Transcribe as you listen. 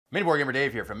MiniWarGamer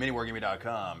Dave here from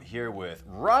MiniWarGaming.com, here with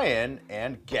Ryan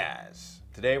and Gaz.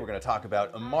 Today we're going to talk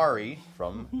about Immari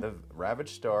from the Ravaged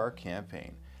Star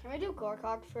campaign. Can I do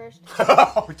Gorkog first?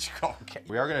 Okay.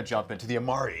 We are going to jump into the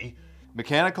Immari.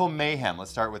 Mechanical Mayhem, let's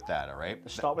start with that, all right?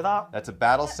 Let's start with that. That's a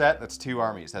battle set, that's 2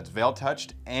 armies. That's Veil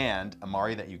Touched and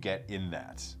Immari that you get in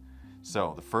that.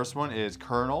 So the first one is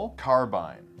Colonel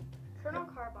Carbine. Colonel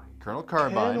Carbine. Colonel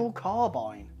Carbine. Colonel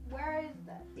Carbine. Where is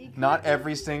that? Not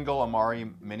every single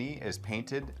Immari mini is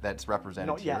painted that's represented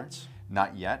Not here. yet.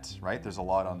 Not yet, right? There's a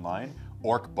lot online.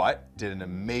 Orc.butt did an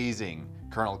amazing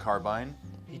Colonel Carbine.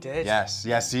 He did. Yes,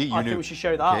 yeah, see, you knew. I think we should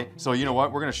show that. Okay, so you know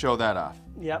what? We're going to show that off.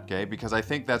 Yep. Okay, because I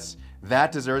think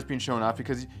that deserves being shown off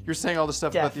because you're saying all this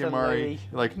stuff about the Immari. Definitely.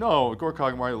 You're like, no,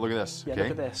 Gorkog Immari, look at this. Yeah, okay?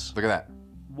 look at this. Look at that.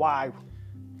 Wow.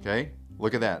 Okay,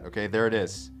 look at that. Okay, there it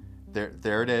is.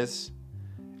 There it is.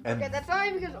 And Okay, that's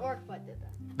only because Orc.butt did that.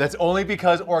 that's only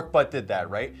because Orc.butt did that,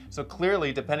 right? So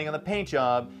clearly, depending on the paint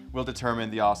job, will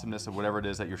determine the awesomeness of whatever it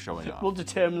is that you're showing off. We'll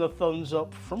determine the thumbs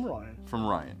up from Ryan. From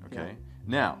Ryan, okay?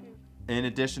 Now, in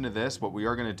addition to this, what we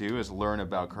are going to do is learn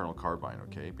about Colonel Carbine,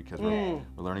 okay? Because we're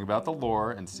learning about the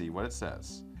lore and see what it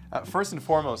says. First and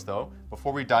foremost, though,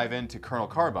 before we dive into Colonel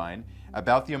Carbine,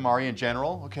 about the Immari in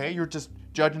general, okay? You're just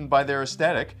judging by their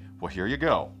aesthetic. Well, here you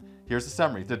go. Here's the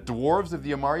summary. The Dwarves of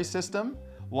the Immari system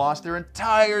lost their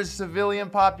entire civilian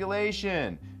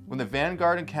population when the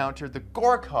Vanguard encountered the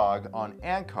Gorkog on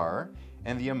Ankarr,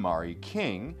 and the Immari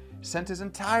king sent his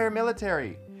entire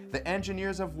military, the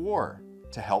Engineers of War,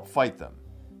 to help fight them.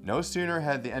 No sooner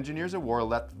had the Engineers of War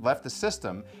left the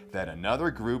system than another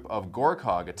group of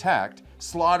Gorkog attacked,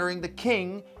 slaughtering the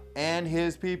king and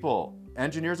his people.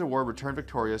 Engineers of War returned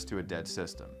victorious to a dead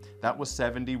system. That was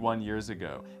 71 years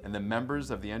ago, and the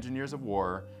members of the Engineers of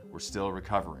War were still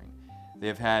recovering. They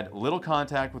have had little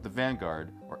contact with the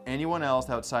Vanguard or anyone else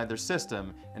outside their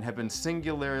system and have been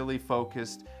singularly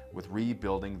focused with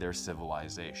rebuilding their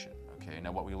civilization. Okay,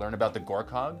 now what we learn about the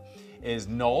Gorkog is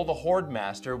Noel, the Horde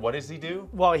Master, what does he do?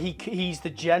 Well, he's the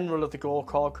general of the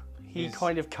Gorkog. He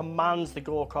kind of commands the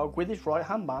Gorkog with his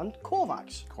right-hand man,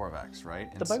 Korvax. Korvax, right?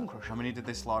 And The Bone Crusher. How many did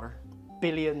they slaughter?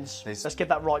 Billions. Let's get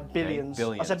that right, billions.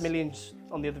 billions. I said millions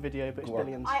on the other video, but it's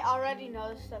billions. I already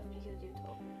know this stuff because you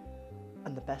told me.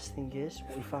 And the best thing is,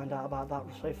 what we found out about that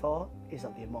so far, is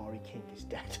that the Immari king is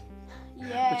dead.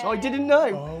 Yeah. Which I didn't know.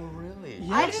 Oh, really?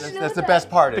 I didn't know That's the that. best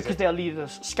part, is Because it? their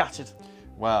leaders scattered.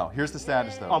 Wow, here's the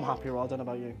status though. I'm happy, right? I don't know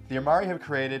about you. The Immari have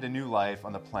created a new life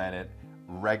on the planet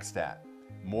Regstat.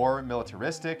 More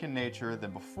militaristic in nature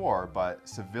than before, but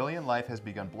civilian life has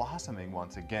begun blossoming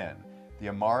once again. The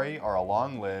Immari are a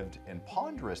long-lived and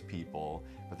ponderous people,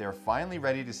 but they are finally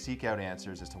ready to seek out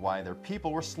answers as to why their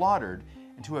people were slaughtered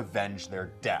and to avenge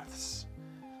their deaths.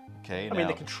 Okay, I mean,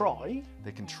 they can try.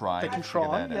 They can try. They can to figure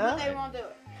try, that yeah. out, But they right? won't do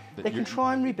it. But They you're- can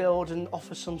try and rebuild and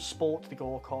offer some sport to the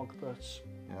Gorkog, but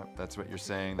Yeah, that's what you're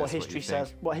saying. what That's history you think.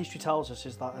 says, what history tells us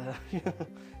is that there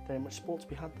ain't much sport to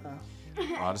be had there.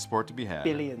 A lot of sport to be had.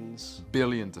 Billions.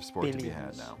 Billions of sport to be had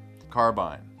Billions. now.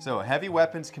 Carbine. So, heavy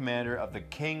weapons commander of the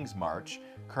King's March,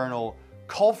 Colonel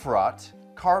Cullferaut,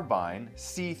 Carbine,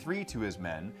 C3 to his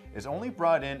men, is only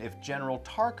brought in if General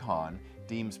Tarkhan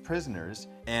deems prisoners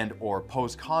and or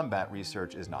post-combat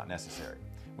research is not necessary.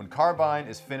 When Carbine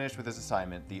is finished with his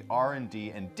assignment, the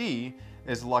R&D and D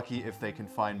is lucky if they can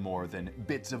find more than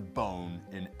bits of bone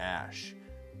in ash.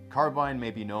 Carbine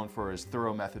may be known for his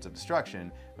thorough methods of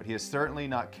destruction, but he is certainly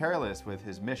not careless with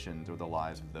his missions or the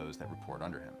lives of those that report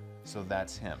under him. So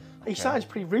that's him. He okay? sounds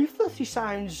pretty ruthless. He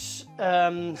sounds.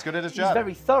 He's good at his job. He's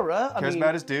very thorough. Cares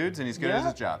about his dudes, and he's good at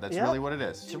his job. That's yeah. really what it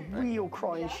is. It's a right? real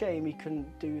crying shame he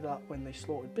couldn't do that when they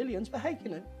slaughtered billions. But hey,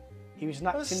 you know, he was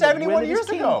That was enacting 71 the will years of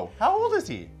his king. ago. How old is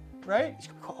he? Right? He's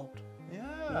quite old. Yeah.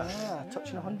 Yeah,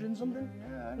 touching 100 and something.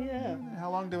 Yeah.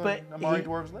 How long do But Immari he-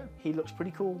 dwarves live? He looks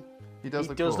pretty cool. He does He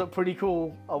look does cool. look pretty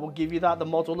cool. I will give you that. The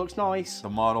model looks nice. The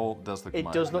model does look It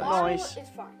mighty does look nice. nice. It's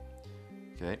fine.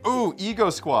 Okay. Ooh, Ego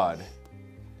Squad.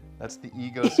 That's the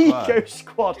Ego Squad. Ego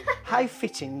Squad. How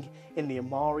fitting in the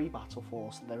Immari battle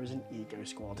force that there is an Ego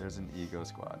Squad. There's an Ego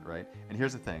Squad, right? And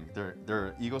here's the thing.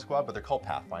 They're Ego Squad, but they're called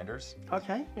Pathfinders.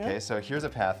 Okay, yeah. Okay, so here's a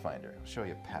Pathfinder. I'll show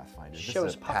you a Pathfinder. Show This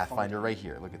us is a Pathfinder right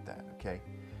here. Look at that, okay?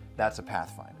 That's a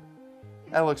Pathfinder.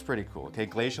 That looks pretty cool. Okay,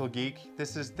 Glacial Geek.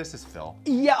 This is Phil.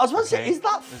 Yeah, I was about to say, Okay? is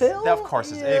that Phil? Of course,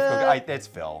 it's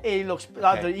Phil. He looks.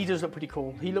 Okay. He does look pretty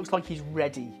cool. He looks like he's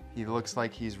ready He looks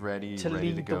like he's ready to to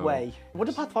lead go. the way. What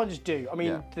do Pathfinders do? I mean,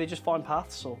 Yeah. do they just find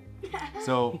paths or?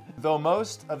 So, though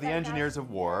most of the Engineers of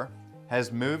War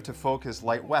has moved to focus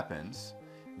light weapons,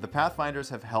 the Pathfinders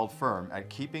have held firm at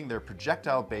keeping their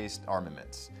projectile-based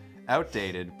armaments.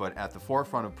 outdated, but at the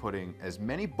forefront of putting as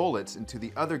many bullets into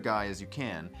the other guy as you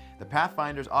can, the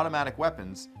Pathfinder's automatic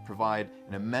weapons provide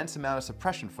an immense amount of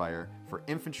suppression fire for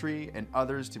infantry and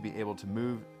others to be able to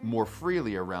move more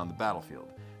freely around the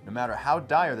battlefield. No matter how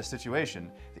dire the situation,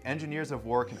 the engineers of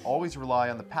war can always rely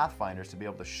on the Pathfinders to be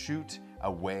able to shoot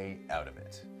a way out of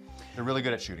it. They're really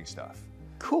good at shooting stuff.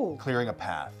 Cool. Clearing a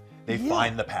path. They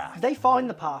find the path. They find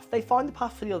the path. They find the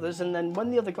path for the others, and then when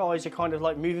the other guys are kind of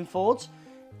like moving forwards,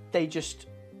 they just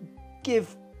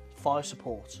give fire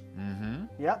support. Mm-hmm.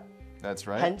 Yep. That's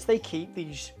right. Hence they keep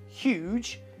these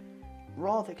huge,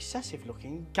 rather excessive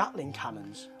looking Gatling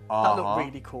cannons. That look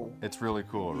really cool. It's really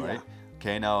cool, right?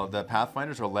 Okay, now the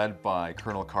Pathfinders are led by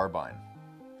Colonel Carbine.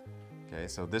 Okay,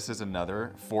 so this is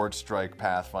another Forge Strike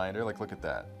Pathfinder. Like, look at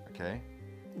that, okay?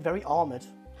 Very armoured.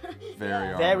 Very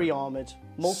armored. Very armoured.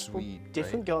 Multiple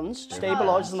different guns,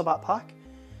 stabilizers on the backpack.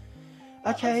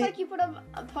 Okay. It's like you put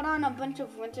on a bunch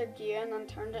of winter gear and then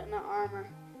turned it into armor.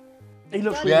 He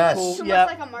looks That's really cool. Too Yeah.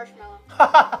 much like a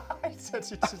marshmallow. She said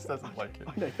she just doesn't like it.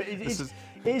 I know, but it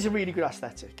is a really good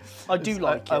aesthetic. I do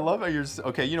like it. I love how you're...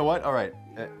 Okay, you know what? All right.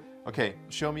 Okay,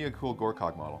 show me a cool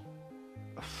Gorkog model.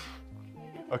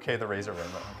 Okay, the Razor Rim.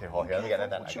 Okay, hold here. Let me get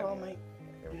that. What's your arm, mate?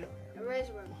 Here we go. A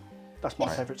razor rim. That's my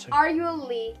favourite too.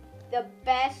 Arguably the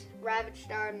best Ravaged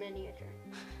Star miniature.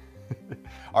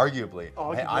 Arguably.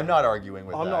 Hey, I'm not arguing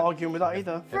with that. I'm not arguing with that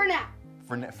either. For now.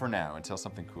 For now, until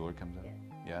something cooler comes out.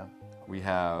 Yeah. We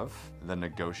have the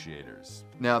Negotiators.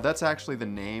 Now, that's actually the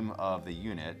name of the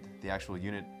unit, the actual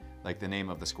unit, like the name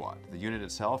of the squad. The unit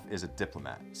itself is a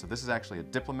Diplomat. So this is actually a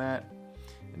Diplomat,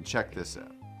 and check this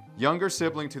out. Younger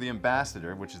sibling to the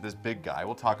Ambassador, which is this big guy.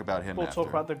 We'll talk about him We'll after. talk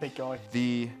about the big guy.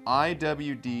 The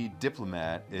IWD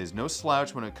Diplomat is no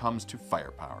slouch when it comes to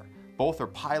firepower. Both are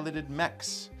piloted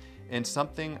mechs, and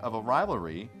something of a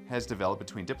rivalry has developed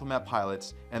between Diplomat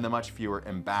pilots and the much fewer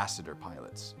Ambassador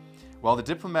pilots. While the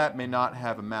Diplomat may not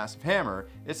have a massive hammer,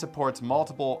 it supports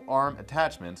multiple arm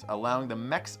attachments, allowing the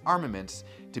mech's armaments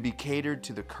to be catered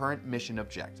to the current mission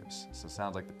objectives. So it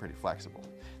sounds like they're pretty flexible.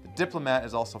 The Diplomat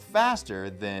is also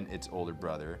faster than its older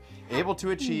brother, able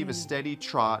to achieve a steady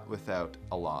trot without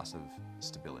a loss of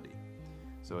stability.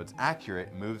 So it's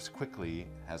accurate, moves quickly,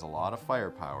 has a lot of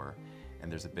firepower,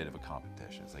 and there's a bit of a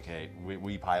competition. It's like, hey,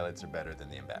 we pilots are better than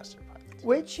the Ambassador pilots.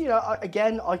 Which, you know,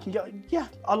 again, I can get, yeah,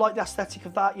 I like the aesthetic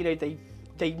of that. You know,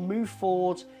 they move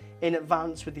forward in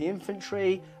advance with the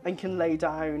infantry and can lay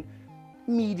down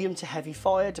medium to heavy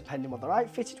fire, depending what they're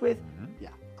outfitted with. Yeah,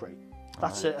 great.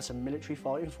 That's a military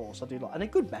fighting force. I do like, and a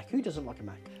good mech. Who doesn't like a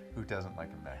mech? Who doesn't like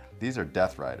a mech? These are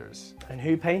Death Riders. And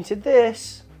who painted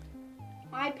this?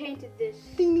 I painted this.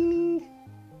 Ding, ding, ding.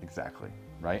 Exactly,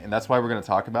 right? And that's why we're going to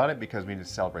talk about it, because we need to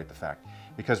celebrate the fact.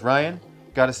 Because Ryan,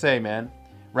 gotta say, man,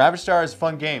 Ravaged Star is a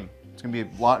fun game. It's going to be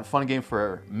a fun game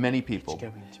for many people.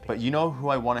 But you know who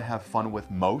I want to have fun with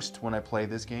most when I play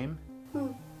this game?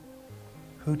 Who?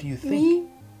 Who do you think? Me?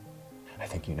 I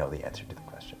think you know the answer to the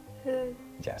question. Who?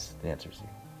 Yes, the answer is you.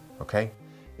 Okay?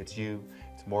 It's you,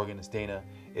 it's Morgan, it's Dana,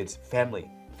 it's family.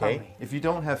 Okay? Family. If you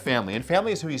don't have family, and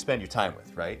family is who you spend your time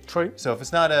with, right? True. So if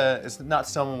it's not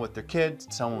someone with their kids,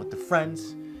 it's someone with their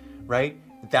friends, right?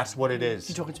 That's what it is.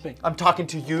 You're talking to me. I'm talking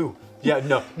to you. Yeah,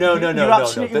 no. You're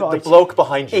absolutely The right. bloke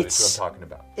behind you is who I'm talking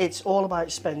about. It's all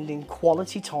about spending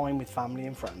quality time with family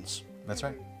and friends. That's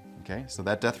right. Okay, so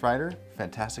that Death Rider,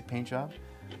 fantastic paint job.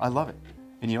 I love it.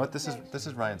 And you know what? This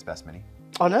is Ryan's best mini.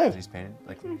 I know. That he's painted.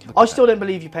 Like, look I at still that. don't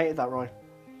believe you painted that, Roy.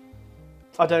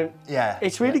 I don't. Yeah.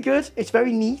 It's really good. It's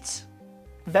very neat.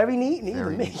 Very neat. Neater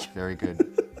Very than me. neat, very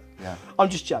good. Yeah. I'm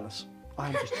just jealous.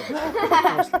 I'm just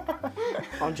jealous. Honestly.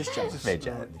 I'm just jealous. Just made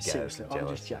jealous. Seriously, I'm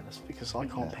Jealous. just jealous because I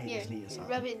can't paint as neat as that.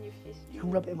 Rub it in your face. You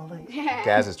can rub it in my face.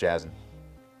 Gaz is jazzing.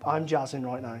 I'm jazzing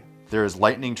right now. There's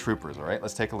Lightning Troopers, all right?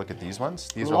 Let's take a look at these ones.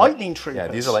 These Lightning are Troopers? Yeah,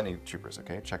 these are Lightning Troopers,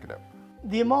 okay? Check it out.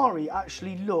 The Immari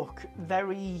actually look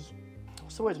very,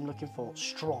 what's the word I'm looking for?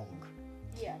 Strong.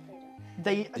 Yeah,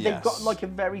 they do. They've got like a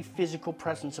very physical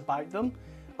presence about them.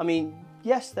 I mean,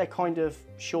 yes, they're kind of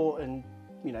short and,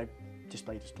 you know,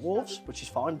 displayed as dwarves, which is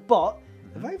fine, but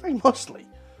they're very, very muscly.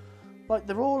 Like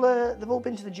they've all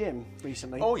been to the gym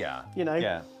recently. Oh yeah. You know.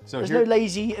 Yeah. So there's no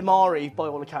lazy Immari by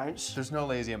all accounts. There's no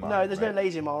lazy Immari. No, there's right? no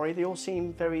lazy Immari. They all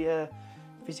seem very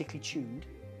physically tuned.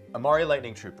 Immari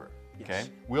Lightning Trooper. Okay. Yes.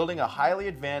 Wielding a highly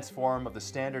advanced form of the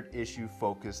standard issue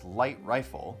focused light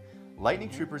rifle, Lightning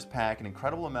Troopers pack an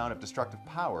incredible amount of destructive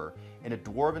power in a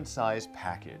dwarven-sized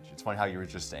package. It's funny how you were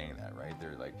just saying that, right?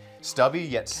 They're like stubby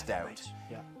yet stout.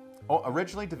 Yeah.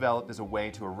 Originally developed as a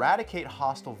way to eradicate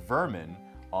hostile vermin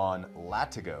on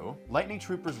Latigo, Lightning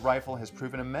Trooper's rifle has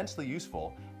proven immensely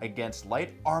useful against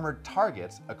light armored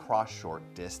targets across short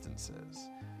distances.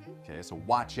 Okay, so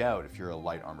watch out if you're a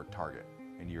light armored target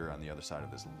and you're on the other side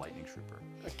of this lightning trooper.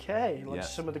 Okay, like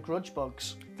Yes. some of the grudge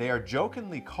bugs. They are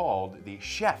jokingly called the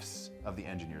chefs of the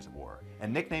engineers of war,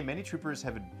 and nickname many troopers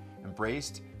have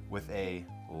embraced with a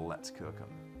 "let's cook 'em"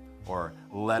 or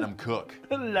 "let 'em cook"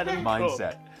 Let 'em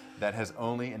mindset cook. that has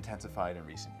only intensified in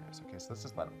recent years. Okay, so let's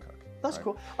just let them cook. That's right?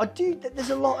 cool. I do. There's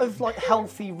a lot of like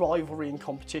healthy rivalry and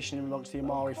competition amongst the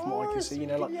Immari, from what I can see. You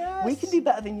know, like we can do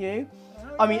better than you.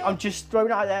 I mean, I'm just throwing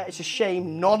it out there. It's a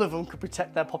shame none of them could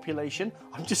protect their population.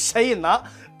 I'm just saying that.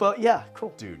 But yeah,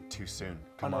 cool. Dude, too soon.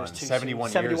 Come know, on, it's too 71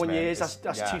 soon. years, 71 man. years, It's-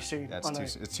 that's yeah, too soon. That's I know.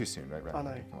 it's too soon, right? I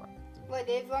know. Come on. Wait,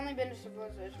 they've only been a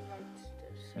civilization for like this.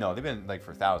 No, they've been like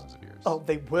for thousands of years. Oh,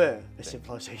 they were a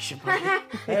civilization.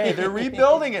 Hey, they're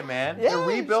rebuilding it, man. Yeah, they're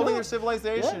rebuilding sure. their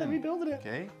civilization. Yeah, they're rebuilding it.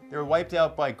 Okay, they were wiped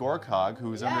out by Gorkog, who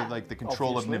was Yeah. under like the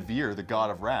control of Obviously. Navir, the god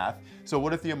of wrath. So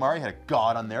what if the Immari had a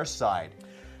god on their side,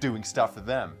 doing stuff for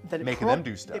them, Then it making them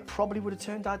do stuff? It probably would have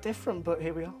turned out different, but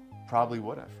here we are. Probably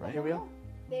would have, right? Here we are.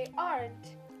 They aren't.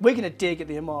 We're gonna dig at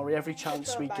the Immari every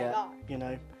chance Sure, we by get. law. You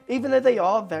know, even though they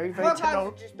are very, very Warcogs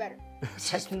are just better.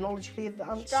 technologically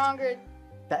advanced, Stronger.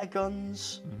 better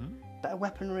guns, Mm-hmm. better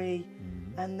weaponry,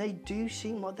 and they do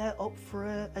seem like they're up for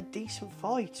a decent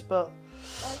fight. But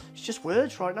it's just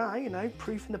words right now, you know,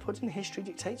 proof in the pudding, history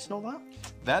dictates and all that.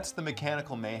 That's the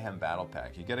mechanical mayhem battle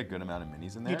pack. You get a good amount of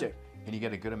minis in there. You do. And you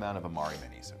get a good amount of Immari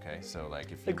minis, okay? So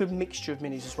like if A you good mixture of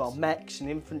minis as well, mechs and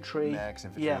infantry. Mechs,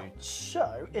 infantry. Yeah.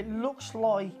 So it looks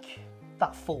like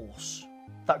that force,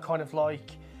 that kind of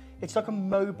like, it's like a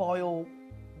mobile,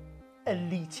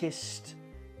 elitist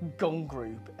gun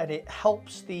group, and it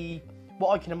helps the, what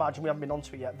I can imagine, we haven't been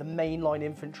onto it yet, the mainline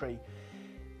infantry.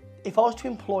 If I was to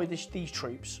employ these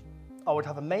troops, I would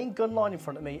have a main gun line in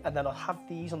front of me, and then I'd have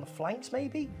these on the flanks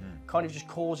maybe, kind of just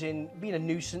being a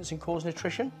nuisance and causing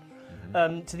attrition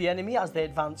to the enemy as they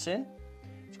advance in.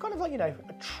 It's kind of like, you know,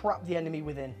 trap the enemy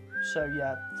within. So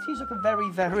yeah, it seems like a very,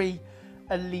 very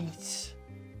elite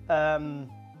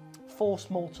force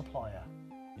multiplier,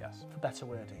 yes, for better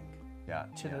wording, yeah,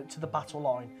 to the battle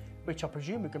line, which I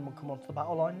presume we're going to come onto the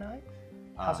battle line now.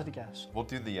 Hazard a guess. We'll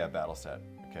do the battle set,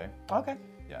 okay? Okay.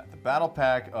 Yeah, the battle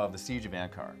pack of the Siege of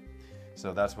Ankarr.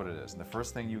 So that's what it is. And the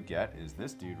first thing you get is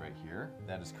this dude right here.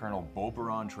 That is Colonel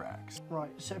Beauburron Trax.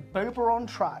 Right, so Beauburron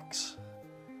Trax.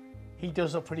 He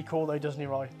does look pretty cool though, doesn't he,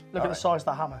 Roy? Look at the right. size of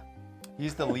the hammer.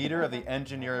 He's the leader of the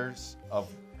Engineer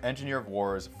of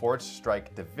War's Forged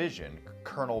Strike Division.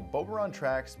 Colonel Beauburron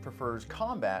Trax prefers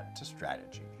combat to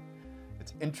strategy.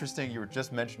 It's interesting you were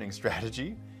just mentioning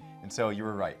strategy, and so you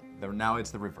were right. Now it's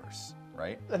the reverse,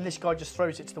 right? And this guy just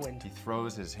throws it to the wind. He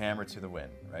throws his hammer to the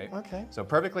wind, right? Okay. So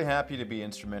perfectly happy to be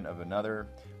instrument of another,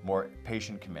 more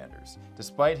patient commanders.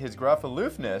 Despite his gruff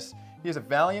aloofness, he is a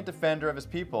valiant defender of his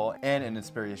people and an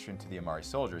inspiration to the Immari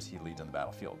soldiers he leads on the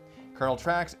battlefield. Colonel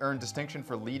Trax earned distinction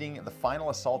for leading the final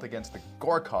assault against the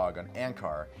Gorkog on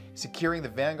Ankarr, securing the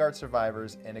Vanguard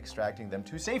survivors and extracting them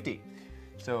to safety.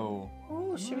 So,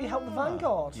 Oh, so he helped the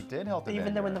Vanguard. he did help the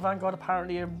Even though when the Vanguard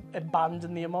apparently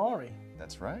abandoned the Immari.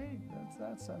 That's right.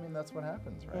 That's what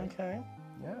happens, right? Okay.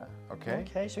 Yeah. Okay.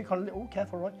 Okay, so he kind of, oh,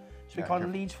 careful, right? So he Yeah, kind of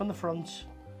careful. leads from the front.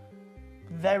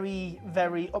 Very,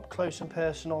 very up close and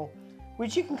personal,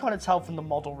 which you can kind of tell from the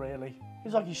model, really.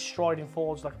 He's like he's striding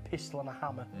forwards like a pistol and a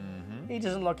hammer. He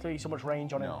doesn't look like he's so much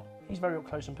range on him. No. He's very up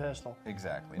close and personal.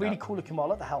 Exactly. Really Now, cool looking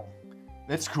model. I like the helm.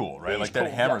 It's cool, right? It is Like that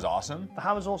cool, hammer's yeah. awesome. The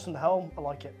hammer's awesome, the helm, I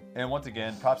like it. And once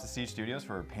again, props to Siege Studios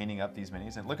for painting up these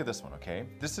minis. And look at this one, okay?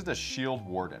 This is the Shield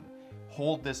Warden.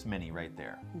 Hold this mini right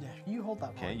there. Yeah, you hold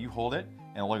that Okay, one. you hold it,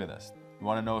 and look at this. You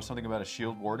want to know something about a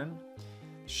Shield Warden?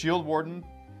 Shield Warden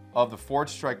of the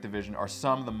Forged Strike Division are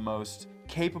some of the most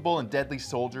capable and deadly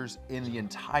soldiers in the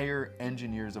entire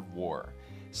Engineers of War.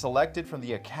 Selected from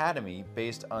the Academy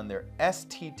based on their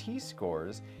STT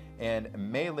scores and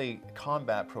melee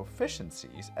combat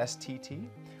proficiencies, STT?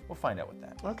 We'll find out what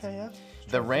that is. Okay, yeah.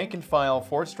 The rank and file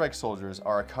Forged Strike soldiers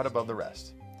are a cut above the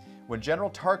rest. When General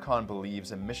Tarkon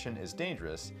believes a mission is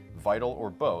dangerous, vital, or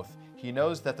both, he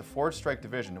knows that the Forged Strike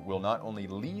Division will not only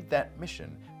lead that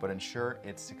mission, but ensure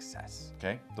its success.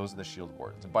 Okay, those are the Shield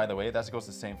Wardens. And by the way, that goes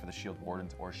the same for the Shield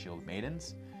Wardens or Shield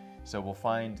Maidens. So we'll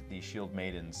find the Shield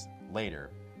Maidens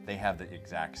later. They have the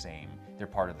exact same, they're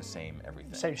part of the same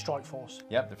everything. Same strike force.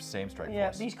 Yep, they're the same strike Yeah,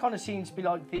 force. these kind of seem to be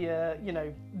like the, you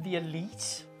know, the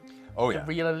elite. Oh The yeah,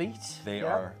 real elite. they yeah.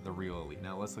 are the real elite.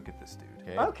 Now let's look at this dude,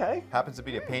 okay? Okay. Happens to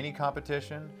be a painting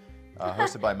competition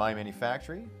hosted by My Mini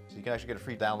Factory. So you can actually get a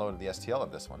free download of the STL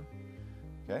of this one.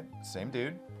 Okay, same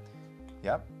dude.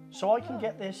 Yep. So I can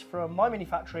get this from my mini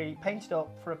factory, painted up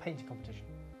for a painting competition.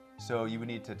 So you would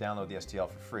need to download the STL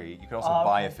for free. You could also Oh,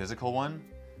 buy a okay. physical one,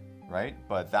 right?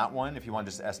 But that one, if you want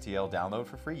just STL download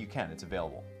for free, you can. It's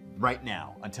available right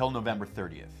now until November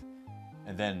 30th.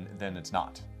 And then it's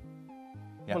not.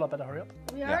 Yeah. Well, I better hurry up.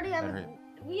 We already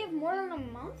we have more than a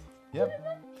month.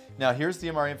 Yep. Now here's the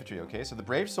Immari infantry, okay? So the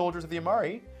brave soldiers of the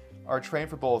Immari are trained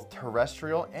for both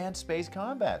terrestrial and space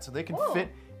combat. So they can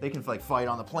like fight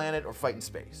on the planet or fight in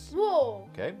space. Whoa.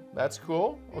 Okay, that's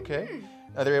cool, okay.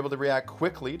 They're able to react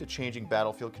quickly to changing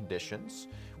battlefield conditions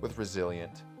with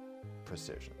resilient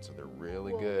precision. So they're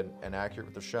really good and accurate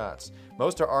with their shots.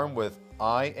 Most are armed with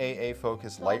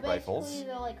IAA-focused light rifles.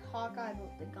 They're like Hawkeye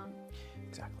with the gun.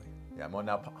 Exactly. Yeah, well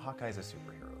now Hawkeye's a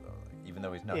superhero though. Even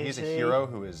though he's a hero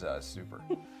who is super.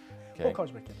 Okay.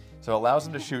 Hawkeye's wicked. So it allows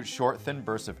them to shoot short, thin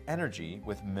bursts of energy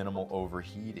with minimal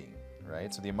overheating,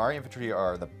 right? So the Immari infantry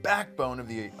are the backbone of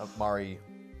the Immari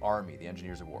army, the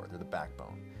engineers of war. They're the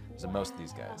backbone. So most of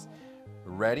these guys.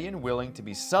 Ready and willing to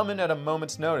be summoned at a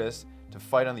moment's notice to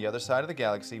fight on the other side of the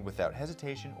galaxy without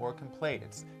hesitation or complaint.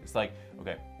 It's like,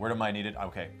 okay, where am I needed?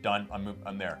 Okay, done.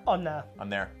 I'm there. On there. I'm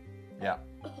there. Yeah.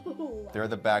 They're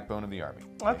the backbone of the army.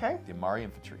 Okay. The Immari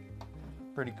infantry.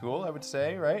 Pretty cool, I would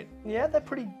say, right? Yeah, they're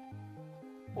pretty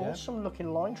awesome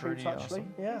looking line troops, Pretty actually.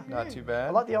 awesome. Yeah. Not too bad.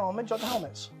 I like the armor, do you like the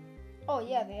helmets? Oh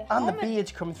yeah, the And helmets. the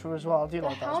beards coming through as well. I do The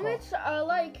like that as helmets are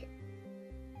like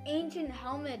ancient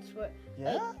helmets where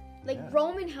well. like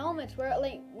Roman helmets where it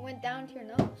like went down to your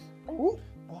nose. Ooh,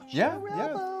 watch Yeah, your yeah.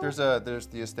 elbow. There's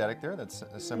the aesthetic there that's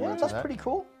similar Yeah, to that's that. pretty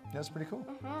cool. Yeah, that's pretty cool.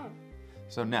 Uh-huh.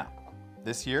 So now,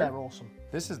 this year, They're awesome.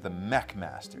 this is the Mech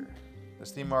Master.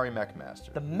 That's the Immari Mech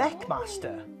Master. The Mech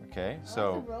Master. Okay, The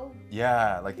so robe.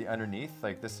 yeah, like the underneath,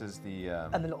 like this is the.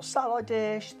 And the little satellite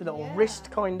dish, the little Yeah.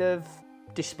 wrist kind of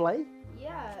display.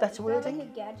 Yeah. That's is that wording. like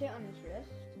a gadget on his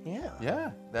wrist? Yeah.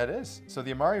 Yeah, that is. So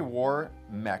the Immari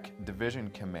War-Mech Division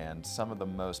commands some of the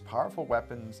most powerful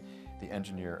weapons the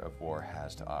engineer of war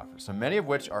has to offer. So many of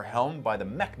which are helmed by the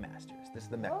Mech Masters. This is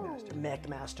the Mech Master. The Mech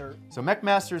Master. So Mech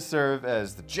Masters serve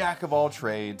as the jack of all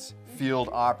trades, field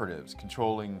operatives,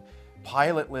 controlling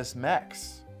pilotless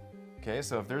mechs. Okay,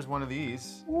 so if there's one of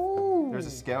these, Ooh. there's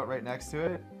a scout right next to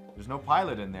it. There's no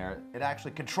pilot in there. It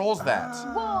actually controls that.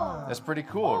 Whoa. That's pretty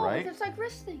cool, right? It's like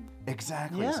wristing.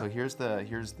 Exactly. Yeah. So here's the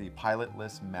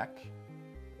pilotless mech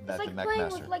that It's like the Mech playing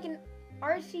Master, with like an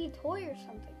RC toy or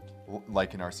something.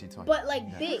 like an RC toy. But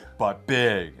like big. But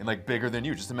big and like bigger than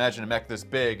you. Just imagine a mech this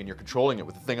big and you're controlling it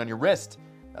with a thing on your wrist.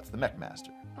 That's the Mech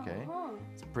Master. Okay. Uh-huh.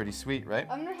 It's pretty sweet, right?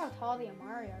 I wonder how tall the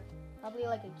Immari are. Probably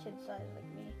like a kid size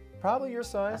like me. Probably your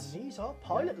size. And these are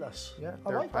pilotless. Yeah, I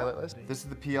they're like that. pilotless. This is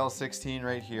the PL-16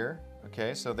 right here.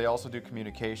 Okay, so they also do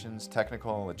communications,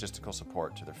 technical, and logistical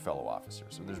support to their fellow officers.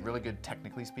 So there's really good,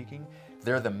 technically speaking.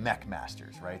 They're the Mech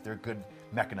Masters, right? They're good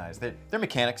mechanized. They're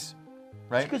mechanics,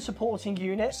 right? It's a good supporting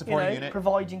unit. Supporting unit.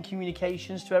 Providing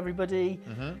communications to everybody.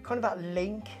 Kind of that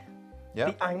link,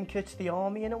 Yeah, the anchor to the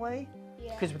army in a way.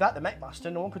 Yeah. Because without the Mech Master,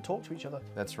 no one could talk to each other.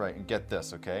 that's right. And get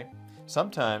this, okay?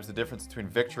 Sometimes the difference between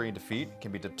victory and defeat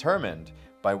can be determined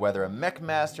by whether a Mech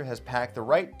Master has packed the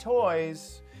right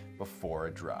toys before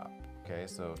a drop. Okay,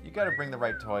 so you got to bring the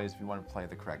right toys if you want to play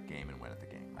the correct game and win at the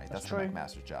game, right? That's the true. Mech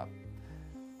Master's job.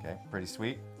 Okay, pretty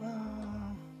sweet.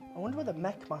 I wonder where the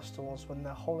Mech Master was when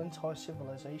their whole entire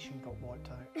civilization got wiped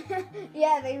out.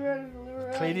 Yeah, they were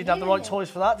Clearly didn't have the right toys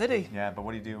for that, did he? Yeah, but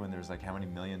what do you do when there's like how many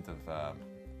millions of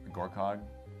Gorkog?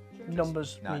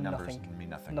 Numbers Not mean numbers nothing. can mean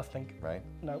nothing. Nothing. Right?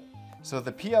 No. So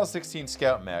the PL-16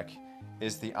 Scout Mech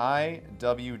is the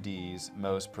IWD's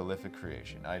most prolific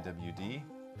creation. IWD,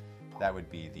 that would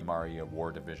be the Immari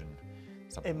War Division.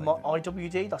 Something In like my that.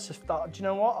 IWD, that's just that. Do you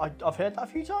know what? I've heard that a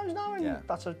few times now, and Yeah.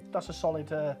 that's a solid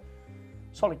guess.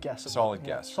 Solid Yeah,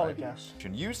 guess. solid right? guess.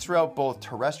 Used throughout both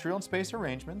terrestrial and space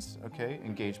arrangements, okay,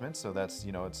 engagements, so that's,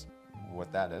 it's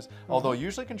what that is. Although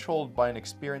usually controlled by an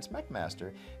experienced Mech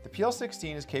Master, the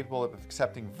PL-16 is capable of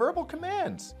accepting verbal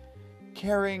commands,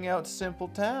 carrying out simple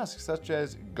tasks such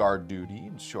as guard duty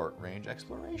and short-range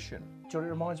exploration. Do you know what it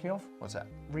reminds me of? What's that?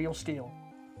 Real Steel.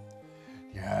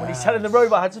 Yeah. When he's telling the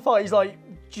robot how to fight, he's like,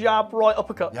 jab, right,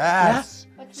 uppercut. Yes.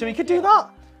 Yeah? So he could do that.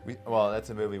 Well, that's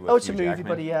a movie with Oh, it's a Hugh movie, Jackman.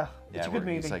 buddy, yeah. Yeah, It's a where good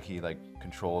movie. It's like he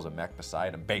controls a mech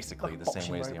beside him, basically Like a the same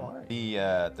boxing way as the robot.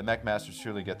 Immari. The Mech Masters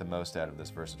truly get the most out of this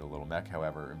versatile little mech,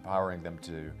 however, empowering them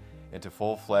into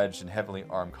full-fledged and heavily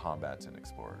armed combats and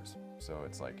explorers. So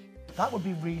it's like, That would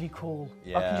be really cool. I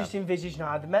Yeah. can just envisage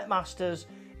now the Met Masters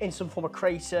in some form of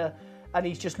crater, and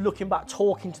he's just looking back,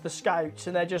 talking to the scouts,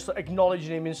 and they're just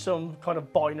acknowledging him in some kind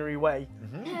of binary way.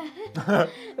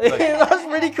 That's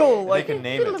really cool. they can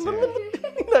name it too.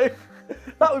 You know,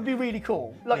 that would be really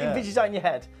cool. Like Yeah. envisage that in your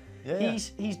head. Yeah.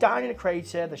 He's down in a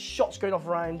crater. The shots going off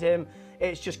around him.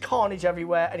 It's just carnage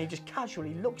everywhere, and he just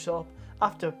casually looks up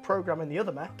after programming the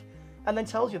other mech, and then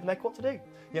tells you the mech what to do.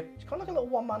 Yep. It's kind of like a little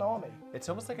one-man army. It's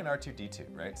almost like an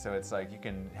R2-D2, right? So it's like you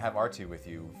can have R2 with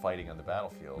you fighting on the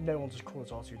battlefield. No one's as cool as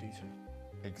R2-D2.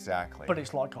 Exactly. But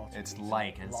it's like R2-D2. It's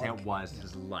like, and say it was,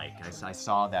 it's like. I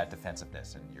saw that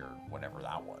defensiveness in your whatever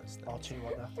that was. R2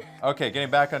 right there. Okay, getting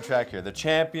back on track here. The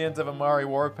champions of Immari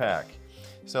Warpack.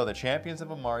 So the champions of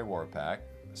Immari Warpack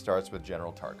starts with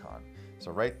General Tarkhan.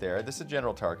 So right there, this is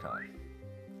General Tarkhan.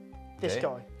 This Okay?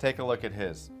 guy. Take a look at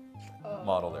his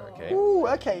model there, okay? Ooh,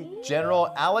 okay.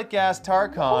 General Alagas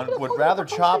Tarkhan would rather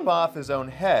chop off his own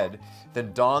head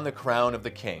than don the crown of the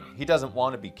king. He doesn't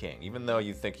want to be king, even though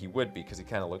you think he would be, because he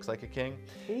kind of looks like a king.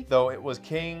 Though it was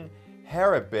King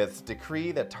Harabith's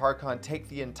decree that Tarkhan take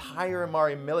the entire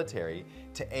Immari military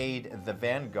to aid the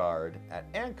vanguard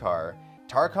at Ankarr,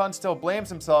 Tarkhan still blames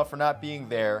himself for not being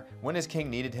there when his king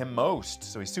needed him most.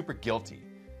 So he's super guilty,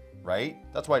 right?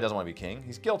 That's why he doesn't want to be king.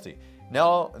 He's guilty.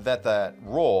 Now that that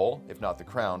role, if not the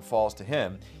crown, falls to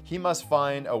him, he must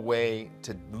find a way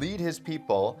to lead his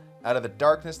people out of the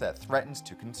darkness that threatens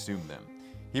to consume them.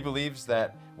 He believes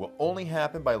that will only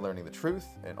happen by learning the truth,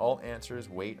 and all answers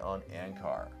wait on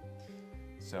Ankarr.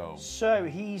 So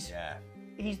he's yeah,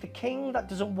 he's the king that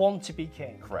doesn't want to be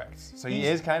king. correct. So he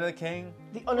is kind of the king,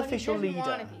 The unofficial doesn't leader.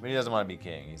 wanna be. but he doesn't want to be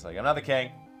king. He's like, I'm not the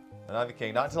king. I'm not the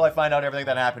king. Not until I find out everything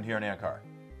that happened here in Ankarr.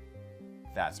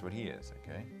 That's what he is,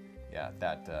 okay? Yeah,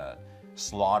 that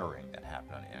slaughtering that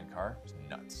happened on Ankarr is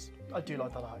nuts. I do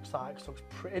like that axe. That axe looks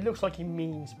pretty. It looks like he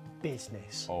means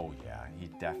business. Oh yeah, he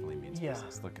definitely means Yeah.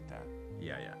 business. Look at that.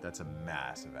 Yeah, that's a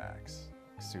massive axe.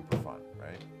 Super fun,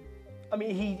 right? I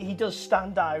mean, he does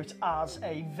stand out as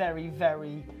a very,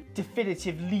 very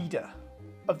definitive leader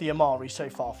of the Immari so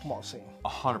far from what I've seen.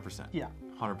 100%. Yeah.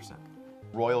 100%.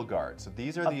 Royal Guard. So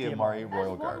these are Of the the Immari Immari.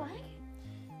 Royal That's Guard. one leg?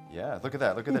 Yeah, look at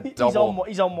that. Look at the He's double.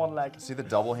 he's on one leg. See the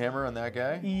double hammer on that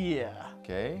guy? Yeah.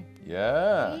 Okay.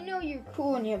 Yeah. You know you're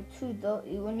cool when you have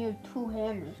two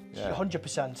hammers. Yeah.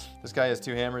 100%. This guy has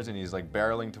two hammers and he's like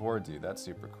barreling towards you. That's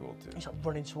super cool too. He's like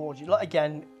running towards you. Like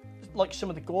again, like some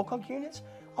of the Gorkog units,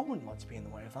 I wouldn't like to be in the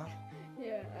way of that.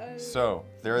 Yeah. So,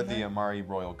 they're the Immari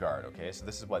Royal Guard, okay? So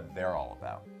this is what they're all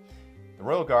about. The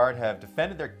Royal Guard have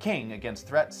defended their king against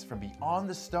threats from beyond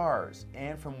the stars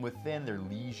and from within their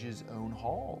liege's own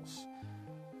halls.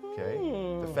 Okay?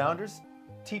 The founders'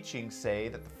 teachings say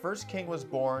that the first king was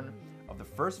born of the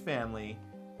first family,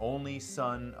 only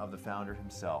son of the founder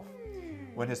himself.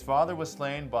 When his father was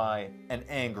slain by an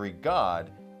angry god,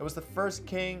 it was the first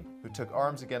king who took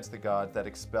arms against the gods that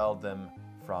expelled them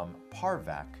from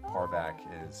Parvac. Parvac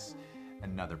is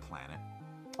another planet.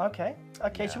 Okay.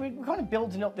 Okay. So we're kind of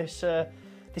building up this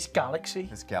this galaxy.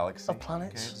 This galaxy. Of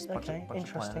planets. this bunch Okay, bunch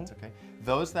interesting. Of planets, okay.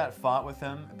 Those that fought with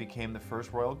him became the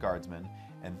first royal guardsmen,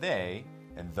 and they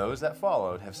and those that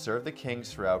followed have served the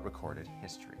kings throughout recorded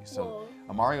history. So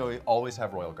Immari always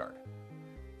have royal guard.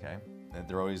 Okay, and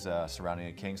they're always surrounding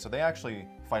a king. So they actually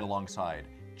fight alongside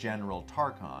General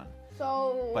Tarkhan,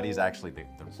 So. but he's actually the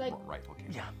like- rightful king.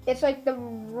 Yeah. It's like the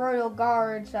royal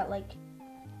guards at like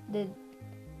the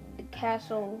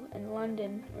castle in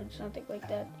London or something like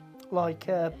that. Like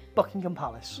Buckingham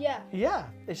Palace. Yeah. Yeah.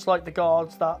 It's like the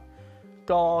guards that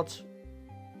guard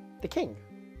the king.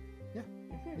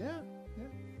 Yeah,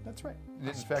 that's right.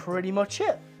 In fact, Pretty much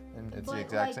it. and it's But the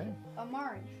exact like same.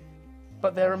 Immari.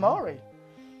 But they're Immari.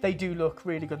 They do look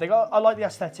really good. I like the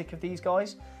aesthetic of these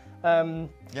guys.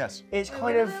 Yes, It's Wait, kind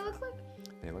what of do they look like?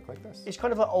 they look like this. it's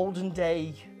kind of an olden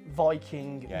day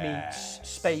Viking Yes. meets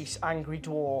space angry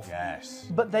dwarf. Yes.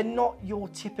 But they're not your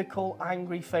typical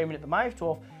angry foaming at the mouth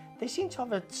dwarf. They seem to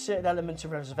have a certain element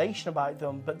of reservation about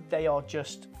them, but they are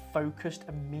just focused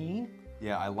and mean.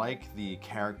 Yeah, I like the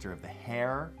character of the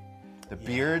hair, the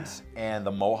beards, and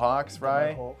the mohawks,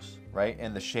 right? Mohawks. Right,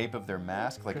 and the shape of their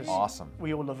mask, like 'Cause awesome.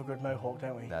 We all love a good mohawk,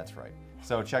 don't we? That's right.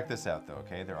 So check this out, though.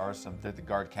 Okay, there are some. They're the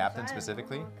guard captain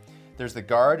specifically. There's the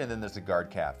guard, and then there's the guard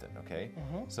captain. Okay.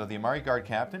 So the Immari guard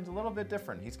captain's a little bit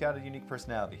different. He's got a unique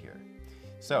personality here.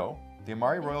 So the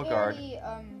Immari Royal Guard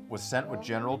was sent with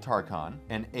General Tarkhan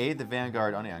and aid the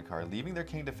vanguard on Ankarr, leaving their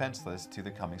king defenseless to the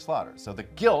coming slaughter. So the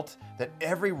guilt that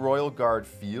every royal guard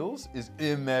feels is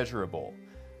immeasurable,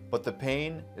 but the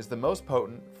pain is the most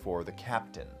potent for the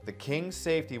captain. The king's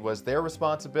safety was their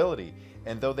responsibility,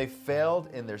 and though they failed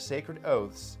in their sacred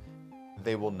oaths,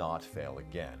 they will not fail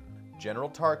again. General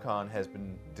Tarkhan has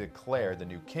been declared the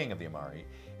new king of the Immari,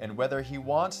 and whether he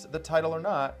wants the title or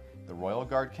not, the Royal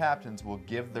Guard captains will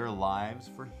give their lives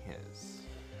for his.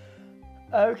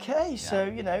 Okay, so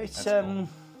you know it's that's cool.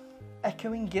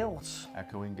 echoing guilt.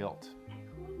 Echoing guilt.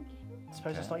 I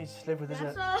suppose that's not easy to live with, is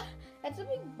it? That's a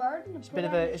big burden to put bit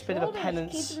of on a- your it's a bit of a shoulders,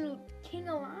 penance. keeping the king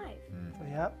alive.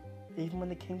 Yeah. Even when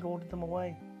the king ordered them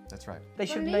away. That's right. They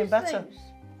should have known better.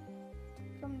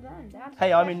 From them, that's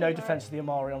Hey, I'm in no defense of the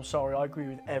Immari. I'm sorry. I agree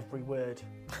with every word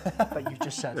that you've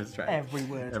just said. That's right. Every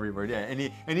word. Every word, yeah.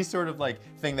 Any sort of like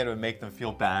thing that would make them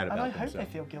feel bad about And I themselves. hope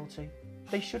they feel guilty.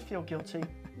 They should feel guilty.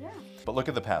 Yeah. But look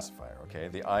at the pacifier, okay?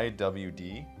 The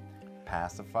IWD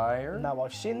pacifier. Now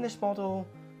I've seen this model.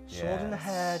 Sword in the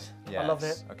head. I love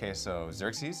it. Okay, so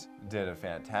Xerxes did a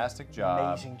fantastic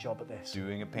job. Amazing job at this.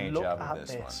 Doing a paint Look job at of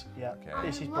this one. Yeah, Okay.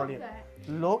 this is love brilliant. that.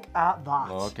 Look at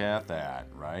that. Look at that,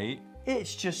 right?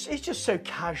 It's just so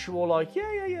casual. Like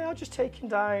yeah. I'll just take him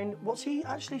down. What's he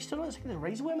actually still on? Is it the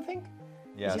razor worm, I think?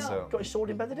 Yeah. Has he So got his sword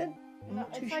embedded in? I'm No,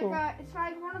 not too it's sure. it's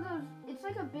like one of those. It's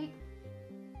like a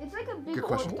big Good orc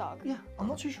question. dog. Yeah, I'm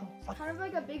not too sure. Kind of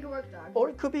like a big orc dog. Or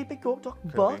it could be a big orc dog,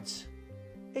 Could but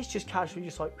it's just casually,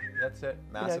 just like that's it.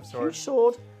 you know, Massive sword. huge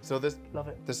sword. So this Love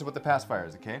it. is what the pacifier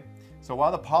is, okay? So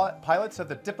while the pilots of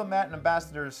the Diplomat and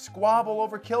Ambassadors squabble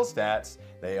over kill stats,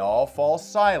 they all fall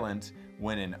silent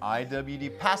when an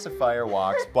IWD pacifier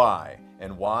walks by.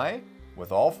 And why?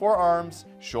 With all 4 arms,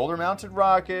 shoulder-mounted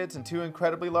rockets, and 2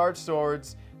 incredibly large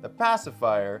swords, the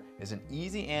pacifier is an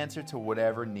easy answer to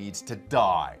whatever needs to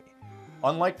die.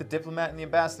 Unlike the Diplomat and the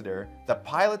Ambassador, the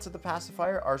pilots of the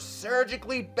pacifier are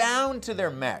surgically bound to their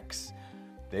mechs.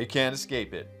 They can't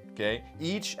escape it, okay?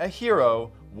 Each a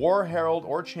hero, war herald,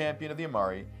 or champion of the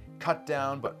Immari, cut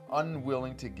down but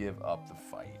unwilling to give up the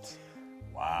fight.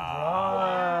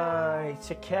 Wow.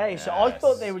 Right, okay. So I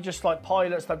thought they were just like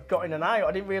pilots that got in and out.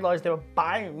 I didn't realise they were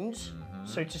bound,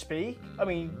 so to speak. I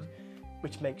mean,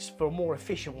 which makes for a more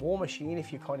efficient war machine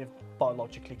if you're kind of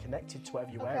biologically connected to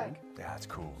whatever you're wearing. Yeah, that's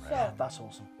cool, right? So, That's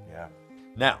awesome. Yeah.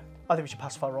 Now, I think we should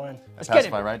pacify Ryan. Let's get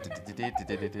him. pacify,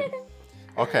 right?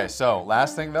 Okay, so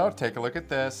last thing though, take a look at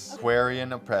this.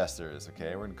 Aquarian oppressors,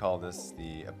 okay? We're gonna call this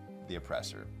the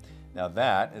oppressor. Now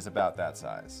that is about that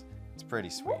size. It's pretty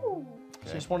sweet. ooh.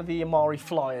 So it's one of the Immari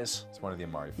flyers. It's one of the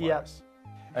Immari Yeah. flyers.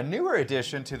 A newer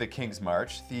addition to the King's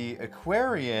March, the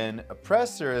Aquarian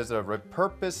Oppressor is a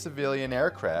repurposed civilian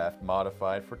aircraft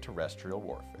modified for terrestrial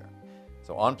warfare.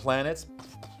 So on planets,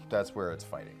 that's where it's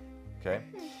fighting, okay?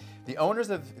 The owners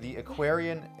of the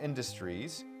Aquarian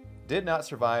Industries did not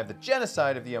survive the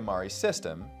genocide of the Immari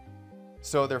system,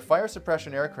 so their fire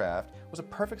suppression aircraft was a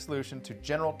perfect solution to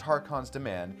General Tarkon's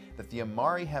demand that the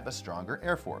Immari have a stronger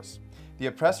air force. The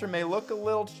Oppressor may look a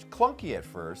little clunky at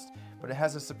first, but it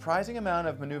has a surprising amount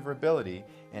of maneuverability,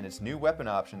 and its new weapon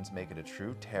options make it a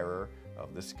true terror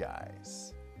of the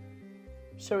skies.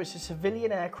 So it's a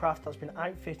civilian aircraft that's been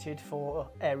outfitted for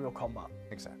aerial combat.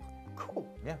 Exactly. Cool.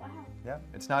 Yeah. Yeah.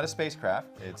 It's not a spacecraft.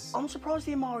 It's I'm surprised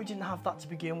the Immari didn't have that to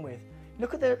begin with.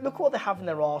 Look at what they have in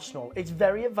their arsenal. It's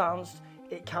very advanced.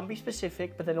 It can be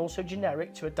specific, but then also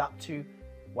generic to adapt to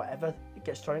whatever it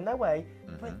gets thrown their way.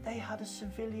 But they had a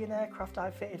civilian aircraft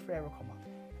outfitted for aerial combat.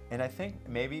 And I think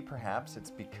maybe perhaps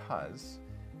it's because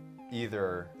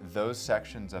either those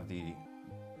sections of the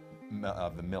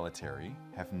military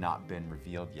have not been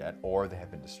revealed yet, or they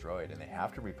have been destroyed and they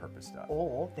have to repurpose stuff.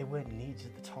 Or they weren't needed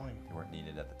at the time. They weren't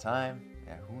needed at the time.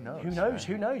 Yeah, who knows? Who knows? right?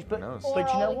 Who knows? But, knows? Or but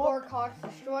you all know the what? Gorkhawks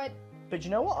destroyed. But you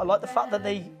know what? I like the fact that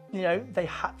they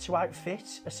had to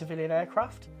outfit a civilian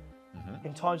aircraft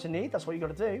in times of need. That's what you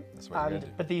got to do. That's what you gotta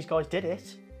do. But these guys did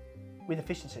it with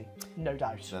efficiency, no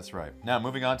doubt. That's right. Now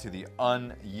moving on to the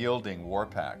unyielding war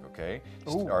pack, okay?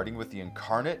 Ooh. Starting with the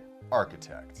Incarnate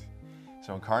Architect.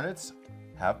 So Incarnates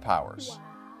have powers.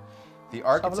 The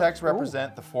Architects Ooh.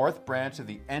 represent the 4th branch of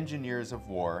the Engineers of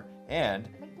War, and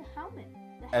Like the helmet.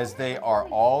 as they are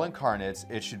all Incarnates,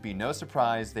 it should be no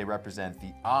surprise they represent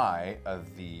the eye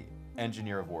of the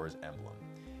Engineer of War's emblem.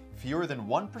 Fewer than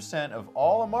 1% of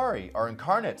all Immari are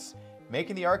Incarnates,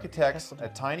 making the Architects a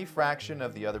tiny fraction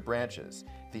of the other branches.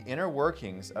 The inner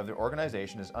workings of the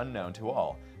organization is unknown to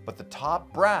all, but the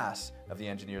top brass of the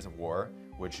Engineers of War,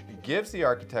 which gives the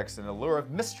Architects an allure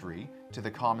of mystery to the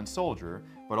common soldier,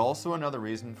 but also another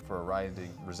reason for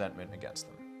arising resentment against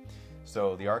them.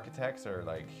 So the Architects are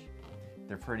like,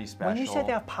 they're pretty special. When you say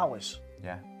they have powers,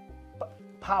 Yeah.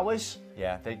 powers,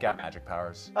 Yeah, they got magic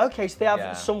powers. okay, so they have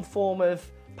Yeah. some form of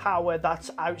power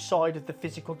that's outside of the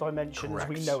physical dimension as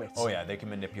we know it. Oh yeah, they can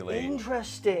manipulate.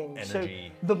 Interesting.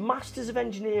 energy. So the masters of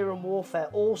engineering and warfare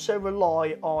also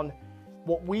rely on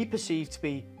what we perceive to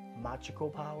be magical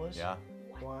powers. Yeah.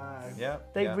 Wow. Yeah.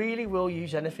 They yeah. really will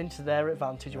use anything to their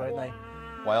advantage, won't they?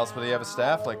 Why else would he have a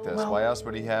staff like this? Well- Why else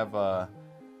would he have a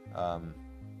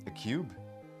cube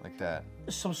like that?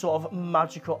 Some sort of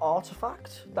magical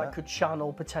artifact Yeah. that could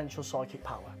channel potential psychic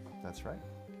power. That's right.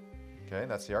 Okay,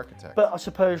 that's the Architect. But I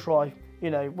suppose, right,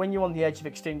 when you're on the edge of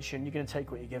extinction, you're going to take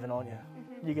what you're given, aren't you?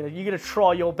 You're gonna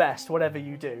try your best, whatever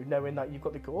you do, knowing that you've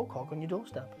got the Gorkhog on your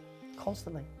doorstep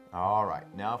constantly. All right,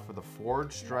 now for the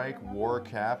Forge Strike War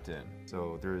Captain.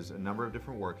 So there's a number of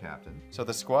different War Captains. So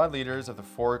the squad leaders of the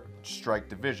Forge Strike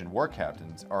Division War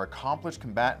Captains are accomplished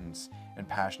combatants and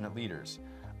passionate leaders,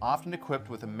 often equipped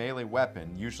with a melee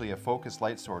weapon, usually a focused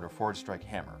light sword or Forge Strike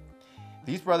hammer.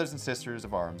 These brothers and sisters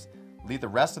of arms lead the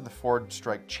rest of the Forge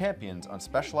Strike champions on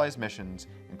specialized missions,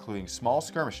 including small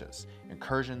skirmishes,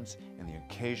 incursions, and the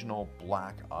occasional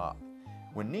black op.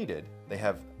 When needed, they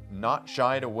have not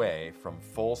shied away from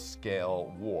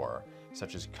full-scale war,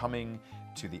 such as coming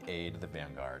to the aid of the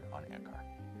Vanguard on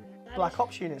Ankarr. Black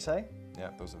Ops units, eh?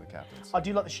 Yeah, those are the captains. I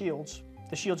do like the shields.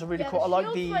 The shields are really Yeah, cool. the I like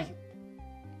shields,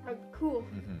 the... like cool.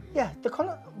 Yeah, the kind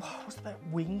of... What's the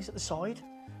wings at the side?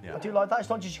 Yeah. I do like that. It's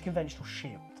not just your conventional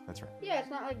shield. That's right. Yeah, it's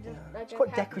not like just like It's a quite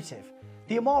pattern. decorative.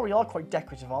 The Immari are quite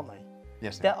decorative, aren't they?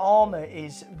 Yes. Their armour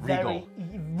is very...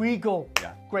 Regal.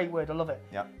 Yeah. Great word, I love it.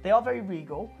 Yeah. They are very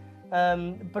regal,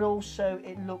 but also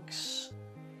it looks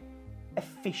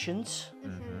efficient.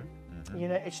 You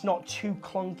know, it's not too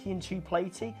clunky and too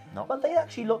platey, No. but they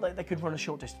actually look like they could run a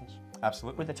short distance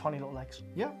Absolutely. with their tiny little legs.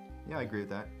 Yeah, I agree with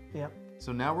that. Yeah.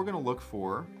 So now we're going to look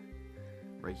for,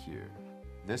 right here,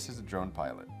 this is a drone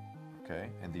pilot, okay?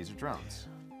 And these are drones.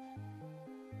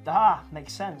 Ah,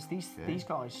 makes sense. These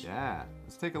guys. Yeah,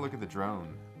 let's take a look at the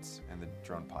drones and the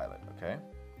drone pilot, okay?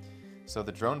 So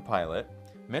the drone pilot,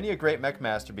 many a great mech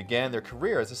master began their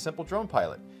career as a simple drone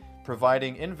pilot,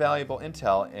 providing invaluable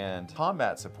intel and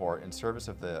combat support in service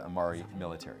of the Immari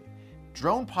military.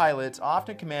 Drone pilots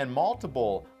often command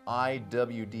multiple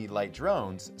IWD light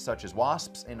drones, such as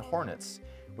Wasps and Hornets,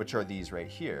 which are these right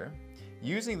here,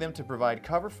 using them to provide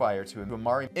cover fire to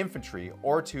Immari infantry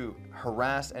or to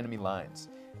harass enemy lines.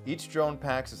 Each drone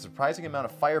packs a surprising amount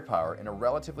of firepower in a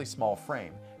relatively small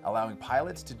frame, allowing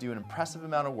pilots to do an impressive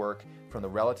amount of work from the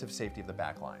relative safety of the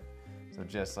backline. So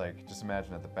just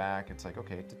imagine at the back, it's like,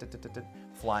 okay,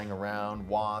 flying around,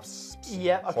 wasps,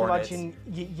 Yeah, I can hornets.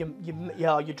 imagine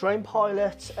your drone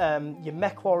pilot, your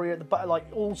mech warrior at the back, like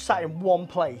all sat in one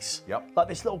place. Yep. Like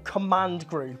this little command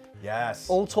group, Yes.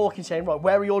 all talking, saying, right,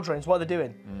 where are your drones? What are they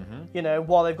doing? You know,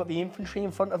 while they've got the infantry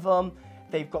in front of them,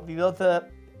 they've got the other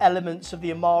elements of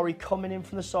the Immari coming in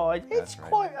from the side. It's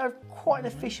That's right. quite an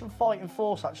efficient fighting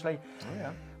force, actually. Oh,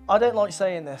 yeah. I don't like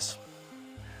saying this.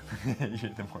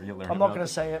 The more you learn I'm not about going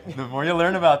to say it. them, the more you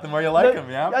learn about them, the more you like them,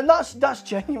 yeah? And that's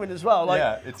genuine as well. Like,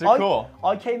 Yeah, it's I, cool.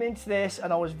 I came into this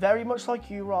and I was very much like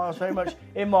you, Ryan. I was very much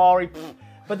Immari.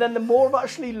 But then the more I've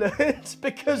actually learned,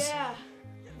 because Yeah.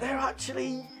 they're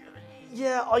actually,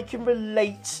 I can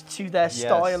relate to their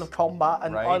style of combat,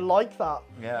 and Right. I like that.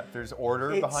 Yeah, there's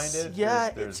order It's- behind it. yeah,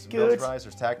 there's it's good. militarized,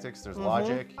 there's tactics, there's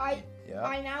logic. I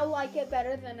Yeah. now like it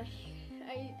better than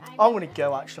I'm going to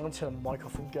go, actually. I'm going to turn the mic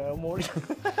off and go. I'm already...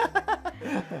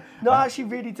 No, I actually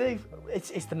really do.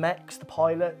 It's the mechs, the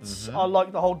pilots. I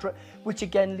like the whole... Which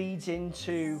again leads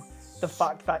into the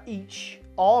fact that each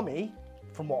army,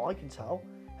 from what I can tell,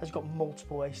 has got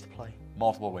multiple ways to play.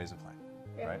 Multiple ways of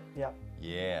playing, right? Yeah.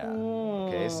 Yeah.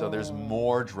 Okay, so there's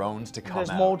more drones to come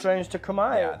There's out. more drones to come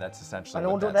out. Yeah, that's essentially And I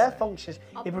what wonder what that's their saying. functions.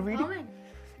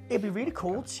 It'd be really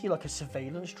cool to see like a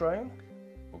surveillance drone.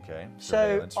 Okay. So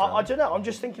surveillance I drone. don't know. I'm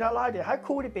just thinking out loud here. How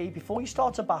cool would it be before you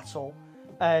start a battle,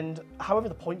 and however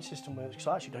the point system works, because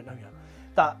I actually don't know yet,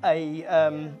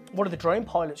 that one of the drone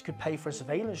pilots could pay for a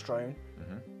surveillance drone,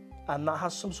 and that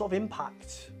has some sort of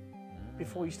impact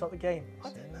before you start the game. I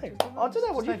don't know. What do you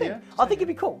Just think? idea. I think it'd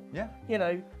be cool. Yeah. You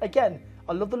know, again,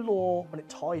 I love the lore when it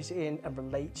ties in and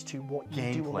relates to what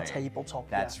you do on the Gameplay. tabletop.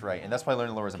 That's right, and that's why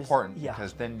learning lore is important, yeah.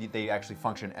 because then they actually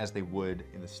function as they would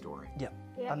in the story. Yeah.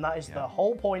 Yeah. And that is the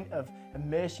whole point of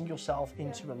immersing yourself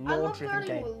into a I love lore-driven learning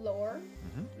game. with lore.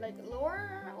 Like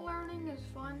lore learning is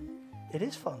fun. It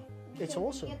is fun. It's You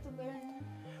awesome. get to learn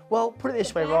Well, put it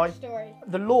this the way, right? backstory.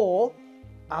 The lore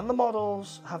and the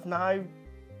models have now, I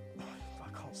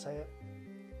can't say it,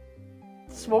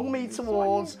 swung me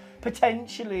towards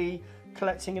potentially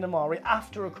collecting an Immari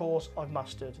after, of course, I've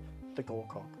mastered the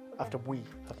Gorkog. After we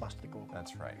have mastered the Gorkog.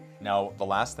 That's right. Now, the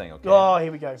last thing, okay? Oh,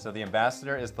 here we go. So the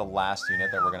Ambassador is the last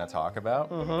unit that we're going to talk about.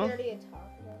 We already had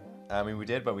talked about it. I mean, we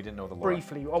did, but we didn't know the lore.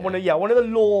 Briefly, I want to, the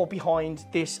lore behind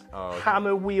this Oh, okay.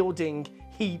 hammer-wielding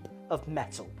heap of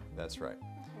metal. That's right.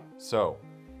 So,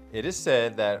 it is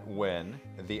said that when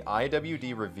the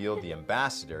IWD revealed the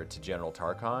Ambassador to General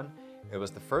Tarkhan, it was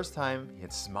the first time he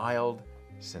had smiled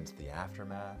since the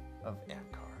aftermath of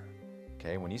Ankarr.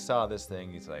 Okay, when he saw this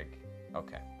thing, he's like,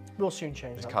 okay, We'll soon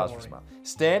change there's that. cause don't for worry. smile.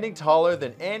 Standing taller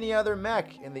than any other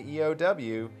mech in the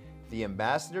EOW, the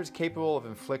Ambassador is capable of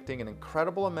inflicting an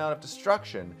incredible amount of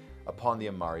destruction upon the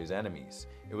Immari's enemies.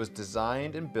 It was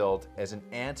designed and built as an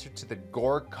answer to the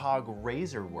Gorkog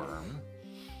razor worm,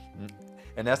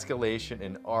 an escalation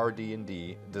in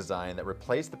RD&D design that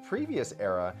replaced the previous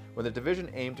era when the division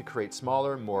aimed to create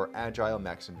smaller, more agile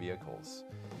mechs and vehicles.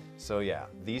 So yeah,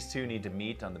 these two need to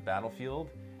meet on the battlefield,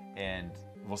 and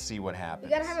we'll see what happens.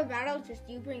 We gotta have a battle, just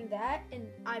you bring that and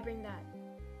I bring that.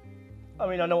 I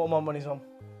mean, I know what my money's on.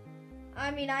 I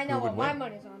mean, I know Who would what my win?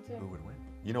 money's on too. Who would win?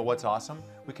 You know what's awesome?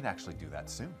 We can actually do that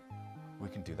soon. We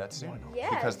can do that soon. Yes.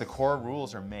 Because the core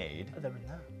rules are made. They're in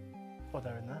there. Or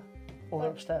they're in there. Or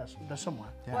they're upstairs. They're somewhere.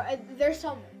 Yeah. Or, there's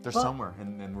somewhere. They're somewhere,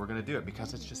 and we're gonna do it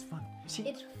because it's just fun. See,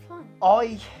 It's fun.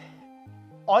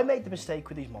 I made the mistake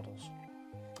with these models.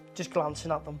 Just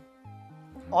glancing at them.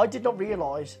 I did not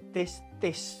realise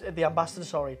the ambassador,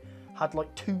 sorry, had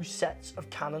like 2 sets of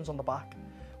cannons on the back.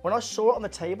 When I saw it on the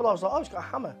table, I was like, oh, he's got a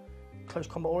hammer. Close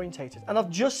combat orientated. And I've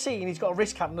just seen he's got a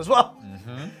wrist cannon as well.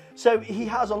 So he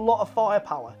has a lot of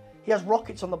firepower. He has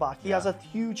rockets on the back. He has a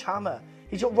huge hammer.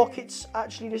 He's got rockets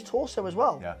actually in his torso as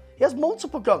well. Yeah. He has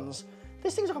multiple guns.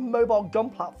 This thing's like a mobile gun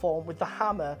platform with the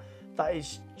hammer that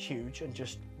is huge and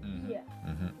just... Yeah.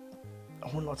 I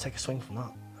wouldn't like to take a swing from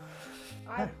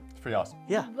that. It's pretty awesome.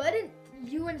 Yeah. Wouldn't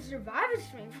you and Survivor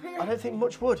swing for I that? don't think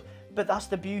much would, but that's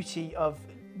the beauty of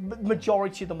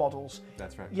majority of the models.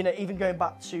 That's right. You know, even going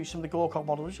back to some of the Gorkog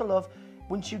models, which I love,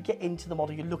 once you get into the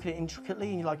model, you look at it intricately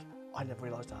and you're like, I never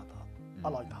realised I had that. I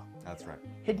like that. That's right.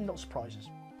 Hidden, not surprises.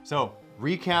 So,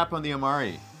 recap on the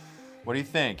Immari. What do you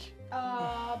think?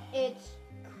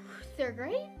 They're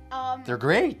great. They're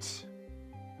great.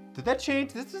 Did that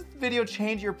change? Does this video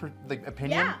change your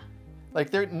opinion? Yeah.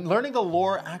 Like, learning the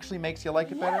lore actually makes you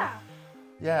like it better? Yeah.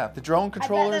 Yeah, the drone I bet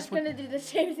controllers. that's gonna do the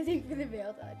same thing for the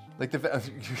veil touch. Like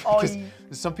because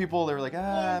some people they're like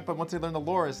but once they learn the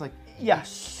lore, it's like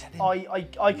Yes, I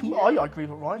agree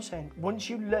with what Ryan's saying. Once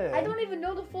you learn, I don't even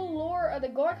know the full lore of the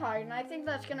Gorkog, and I think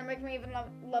that's gonna make me even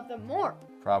love them more.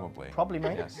 probably. probably,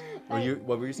 mate. Yes.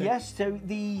 What were you saying? Yes, so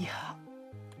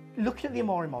looking at the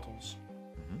Immari models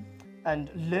and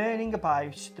learning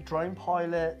about the drone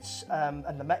pilots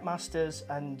and the mech masters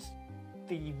and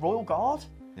the Royal Guard,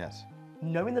 Yes.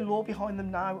 knowing the lore behind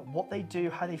them now, what they do,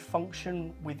 how they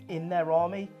function within their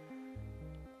army,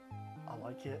 I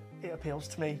like it. It appeals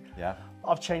to me. Yeah.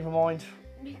 I've changed my mind.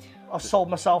 Me too. I've sold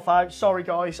myself out. Sorry,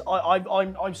 guys.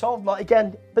 I'm sold. Like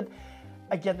again, but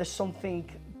again, there's something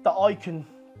that I can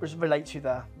relate to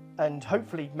there, and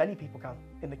hopefully many people can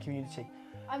in the community.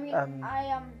 I mean,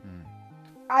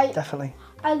 Definitely.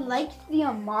 I liked the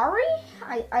Immari.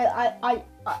 I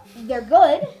they're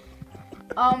good.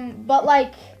 But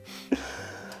like,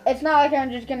 it's not like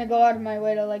I'm just gonna go out of my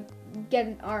way to like get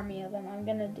an army of them. I'm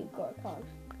gonna do Gorkogs.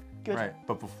 Good. Right,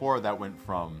 but before that went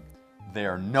from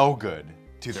they're no good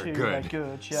to they're good. They're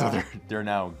good, yeah. So they're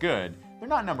now good. They're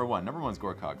not number one. Number one's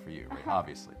Gorkog for you, right?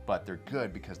 Obviously, but they're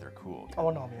good because they're cool. I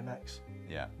want an army of mechs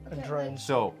Yeah. and drones.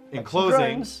 So, in Like some closing,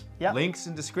 drones. Yep. links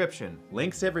in description,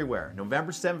 links everywhere.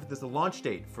 November 7th is the launch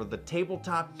date for the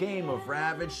tabletop game of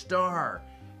Ravaged Star.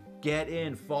 Get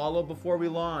in, follow before we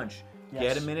launch. Yes.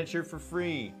 Get a miniature for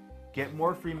free. Get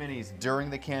more free minis during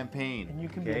the campaign. And you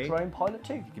can be okay? a drone pilot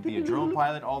too. You can be a drone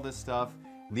pilot, all this stuff.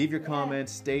 Leave your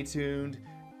comments, stay tuned.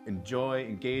 Enjoy,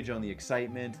 engage on the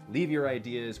excitement. Leave your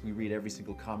ideas. We read every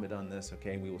single comment on this,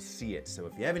 okay? We will see it. So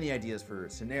if you have any ideas for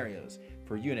scenarios,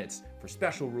 for units, for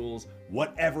special rules,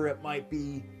 whatever it might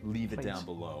be, leave it down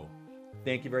below.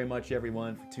 Thank you very much,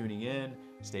 everyone, for tuning in.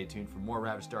 Stay tuned for more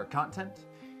Ravaged Star content.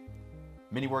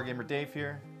 MiniWarGamer Dave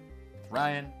here with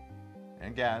Ryan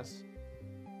and Gaz.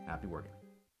 Happy wargaming.